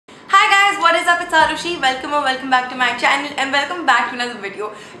What is up, it's Arushi. Welcome back to my channel and welcome back to another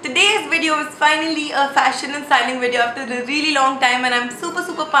video. Today's video is finally a fashion and styling video after a really long time, and I'm super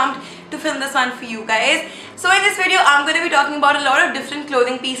pumped to film this one for you guys. So in this video I'm going to be talking about a lot of different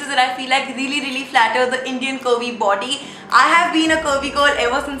clothing pieces that I feel like really flatter the Indian curvy body. I have been a curvy girl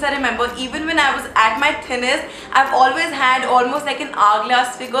ever since I remember. Even when I was at my thinnest, I've always had almost like an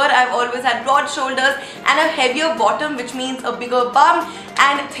hourglass figure. I've always had broad shoulders and a heavier bottom, which means a bigger bum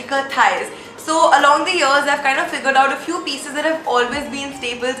and thicker thighs. So along the years, I've kind of figured out a few pieces that have always been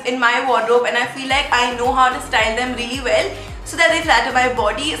staples in my wardrobe, and I feel like I know how to style them really well so that they flatter my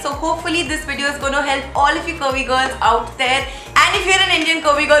body. So hopefully this video is going to help all of you curvy girls out there. And if you're an Indian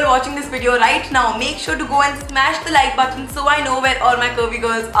curvy girl watching this video right now, make sure to go and smash the like button so I know where all my curvy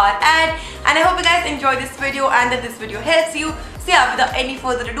girls are at. And I hope you guys enjoy this video and that this video helps you. So yeah, without any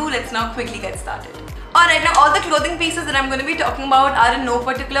further ado, let's now quickly get started. Alright, now all the clothing pieces that I'm going to be talking about are in no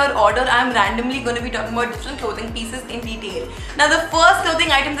particular order. I'm randomly going to be talking about different clothing pieces in detail. Now the first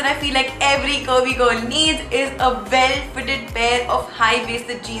clothing item that I feel like every curvy girl needs is a well-fitted pair of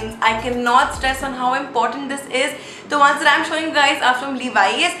high-waisted jeans. I cannot stress on how important this is. The ones that I'm showing you guys are from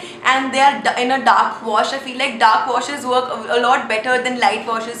Levi's and they are in a dark wash. I feel like dark washes work a lot better than light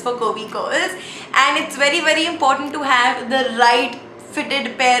washes for curvy girls. And it's very important to have the right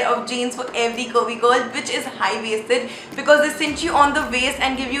fitted pair of jeans for every curvy girl, which is high-waisted, because they cinch you on the waist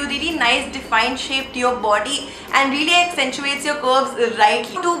and give you really nice defined shape to your body and really accentuates your curves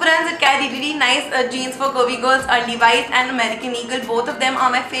rightly. Two brands that carry really nice jeans for curvy girls are Levi's and American Eagle. Both of them are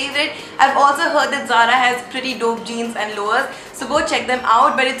my favorite. I've also heard that Zara has pretty dope jeans and lowers, so go check them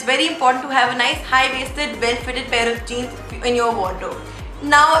out. But it's very important to have a nice high-waisted, well-fitted pair of jeans in your wardrobe.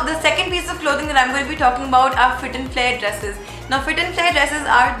 Now the second piece of clothing that I'm going to be talking about are fit and flare dresses. Now fit and flare dresses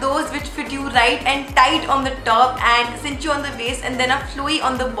are those which fit you right and tight on the top and cinch you on the waist and then are flowy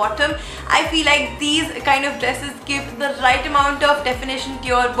on the bottom. I feel like these kind of dresses give the right amount of definition to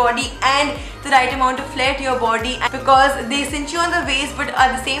your body and the right amount of flare to your body, because they cinch you on the waist but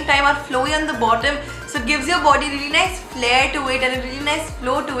at the same time are flowy on the bottom. So it gives your body really nice flare to it and a really nice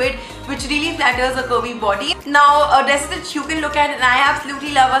flow to it, which really flatters a curvy body. Now dresses that you can look at, and I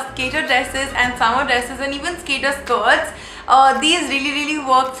absolutely love, are skater dresses and summer dresses and even skater skirts. These really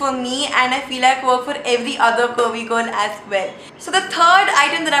work for me, and I feel like work for every other curvy girl as well. So the third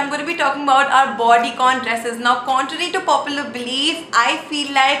item that I'm going to be talking about are bodycon dresses. Now contrary to popular belief, I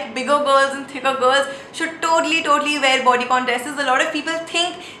feel like bigger girls and thicker girls should totally wear bodycon dresses. A lot of people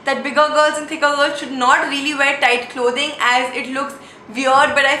think that bigger girls and thicker girls should not really wear tight clothing as it looks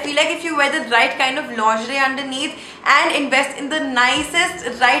weird, but I feel like if you wear the right kind of lingerie underneath and invest in the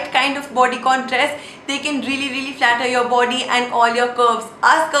nicest right kind of bodycon dress, they can really flatter your body and all your curves.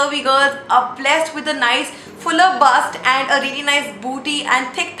 Us curvy girls are blessed with a nice fuller bust and a really nice booty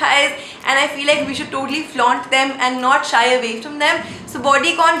and thick thighs, and I feel like we should totally flaunt them and not shy away from them. So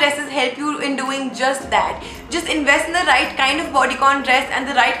bodycon dresses help you in doing just that. Just invest in the right kind of bodycon dress and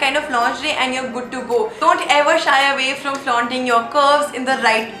the right kind of lingerie and you're good to go. Don't ever shy away from flaunting your curves in the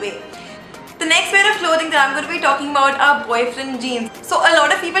right way. The next pair of clothing that I'm going to be talking about are boyfriend jeans. So a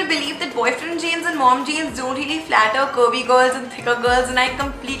lot of people believe that boyfriend jeans and mom jeans don't really flatter curvy girls and thicker girls, and I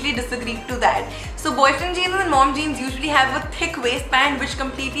completely disagree to that. So boyfriend jeans and mom jeans usually have a thick waistband which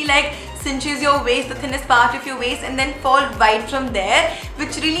completely like cinches your waist, the thinnest part of your waist, and then fall wide from there,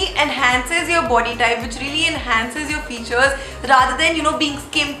 which really enhances your body type, which really enhances your features, rather than, you know, being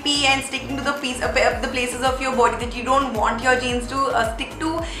skimpy and sticking to the places of your body that you don't want your jeans to stick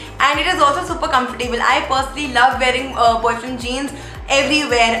to. And it is also super comfortable. I personally love wearing boyfriend jeans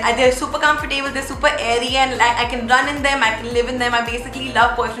everywhere. They're super comfortable, they're super airy, and I can run in them, I can live in them. I basically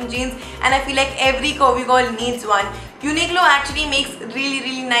love boyfriend jeans, and I feel like every curvy girl needs one. Uniqlo actually makes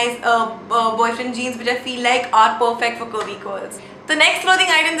really nice boyfriend jeans, which I feel like are perfect for curvy girls. The next clothing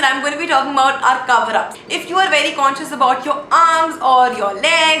item that I'm going to be talking about are cover-ups. If you are very conscious about your arms or your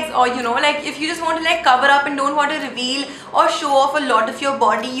legs, or you know, like if you just want to like cover up and don't want to reveal or show off a lot of your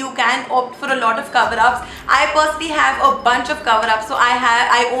body, you can opt for a lot of cover-ups. I personally have a bunch of cover-ups. So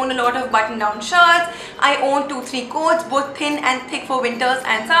I own a lot of button-down shirts. I own 2-3 coats, both thin and thick for winters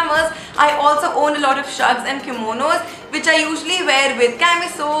and summers. I also own a lot of shrugs and kimonos, which I usually wear with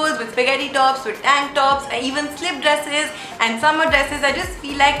camisoles, with spaghetti tops, with tank tops, even slip dresses and summer dresses. I just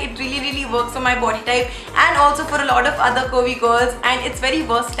feel like it really works for my body type and also for a lot of other curvy girls, and it's very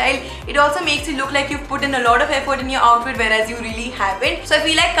versatile. It also makes you look like you've put in a lot of effort in your outfit, whereas you really haven't. So I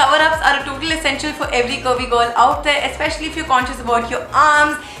feel like cover-ups are a total essential for every curvy girl out there, especially if you're conscious about your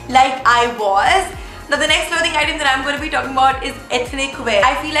arms like I was. Now the next clothing item that I'm going to be talking about is ethnic wear.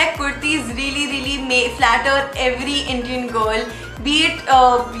 I feel like kurtis really may flatter every Indian girl Be it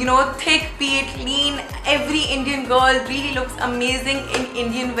thick, be it lean, every Indian girl really looks amazing in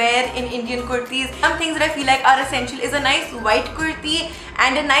Indian wear, in Indian kurtis. Some things that I feel like are essential is a nice white kurti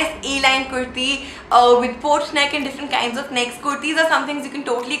and a nice A-line kurti with porch neck and different kinds of necks. Kurtis are some things you can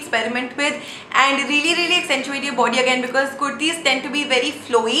totally experiment with and really accentuate your body again, because kurtis tend to be very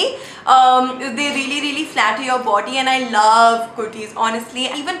flowy. They really flatter your body, and I love kurtis, honestly.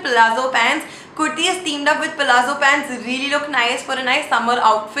 Even palazzo pants, kurtis teamed up with palazzo pants really look nice for a nice summer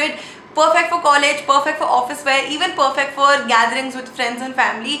outfit. Perfect for college, perfect for office wear, even perfect for gatherings with friends and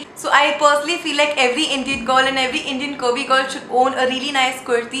family. So I personally feel like every Indian girl and every Indian curvy girl should own a really nice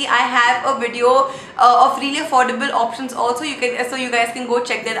kurti. I have a video of really affordable options also, so you guys can go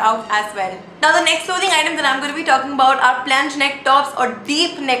check that out as well. Now the next clothing item that I'm going to be talking about are plunge neck tops or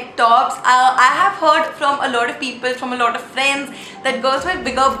deep neck tops. I have heard from a lot of people, from a lot of friends, that girls with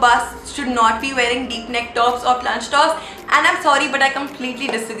bigger busts should not be wearing deep neck tops or plunge tops, and I'm sorry, but I completely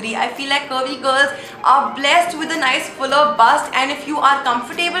disagree. I feel like curvy girls are blessed with a nice fuller bust, and if you are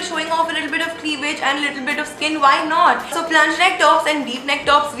comfortable showing off a little bit of cleavage and a little bit of skin, why not? So plunge neck tops and deep neck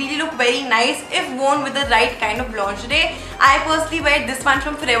tops really look very nice if worn with the right kind of lingerie. I personally wear this one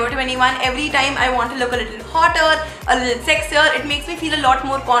from Forever 21 every time I want to look a little hotter, a little sexier. It makes me feel a lot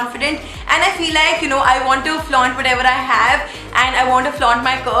more confident, and I feel like, I want to flaunt whatever I have and I want to flaunt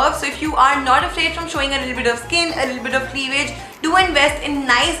my curves. So if you are not afraid from showing a little bit of skin, a little bit of cleavage, do invest in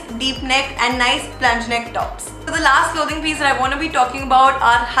nice deep neck and nice plunge neck tops. So the last clothing piece that I want to be talking about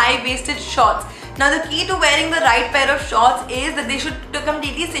are high-waisted shorts. Now the key to wearing the right pair of shorts is that they should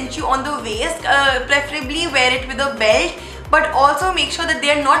completely cinch you on the waist, preferably wear it with a belt, but also make sure that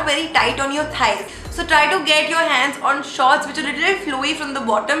they are not very tight on your thighs. So try to get your hands on shorts which are a little flowy from the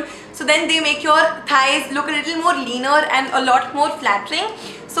bottom, so then they make your thighs look a little more leaner and a lot more flattering.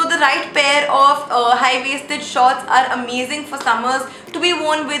 So the right pair of high-waisted shorts are amazing for summers to be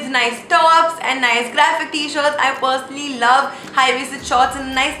worn with nice tops and nice graphic t-shirts. I personally love high-waisted shorts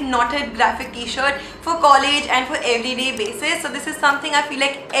and a nice knotted graphic t-shirt for college and for everyday basis. So this is something I feel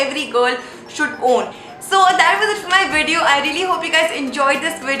like every girl should own. So that was it for my video. I really hope you guys enjoyed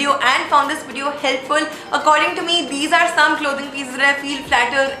this video and found this video helpful. According to me, these are some clothing pieces that I feel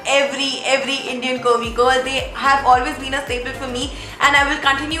flatter every Indian curvy girl. They have always been a staple for me, and I will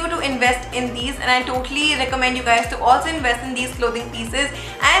continue to invest in these, and I totally recommend you guys to also invest in these clothing pieces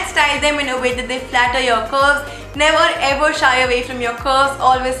and style them in a way that they flatter your curves. Never ever shy away from your curves.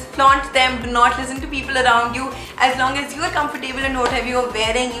 Always flaunt them. Do not listen to people around you. As long as you are comfortable in whatever you are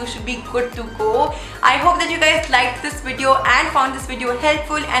wearing, you should be good to go. I hope that you guys liked this video and found this video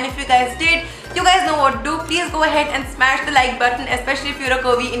helpful, and if you guys did, you guys know what to do. Please go ahead and smash the like button, especially if you're a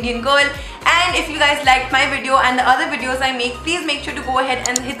curvy Indian girl. And if you guys liked my video and the other videos I make, please make sure to go ahead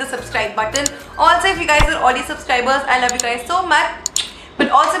and hit the subscribe button. Also, if you guys are already subscribers, I love you guys so much. But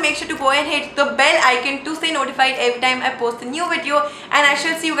also make sure to go and hit the bell icon to stay notified every time I post a new video, and I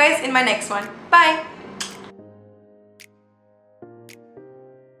shall see you guys in my next one. Bye!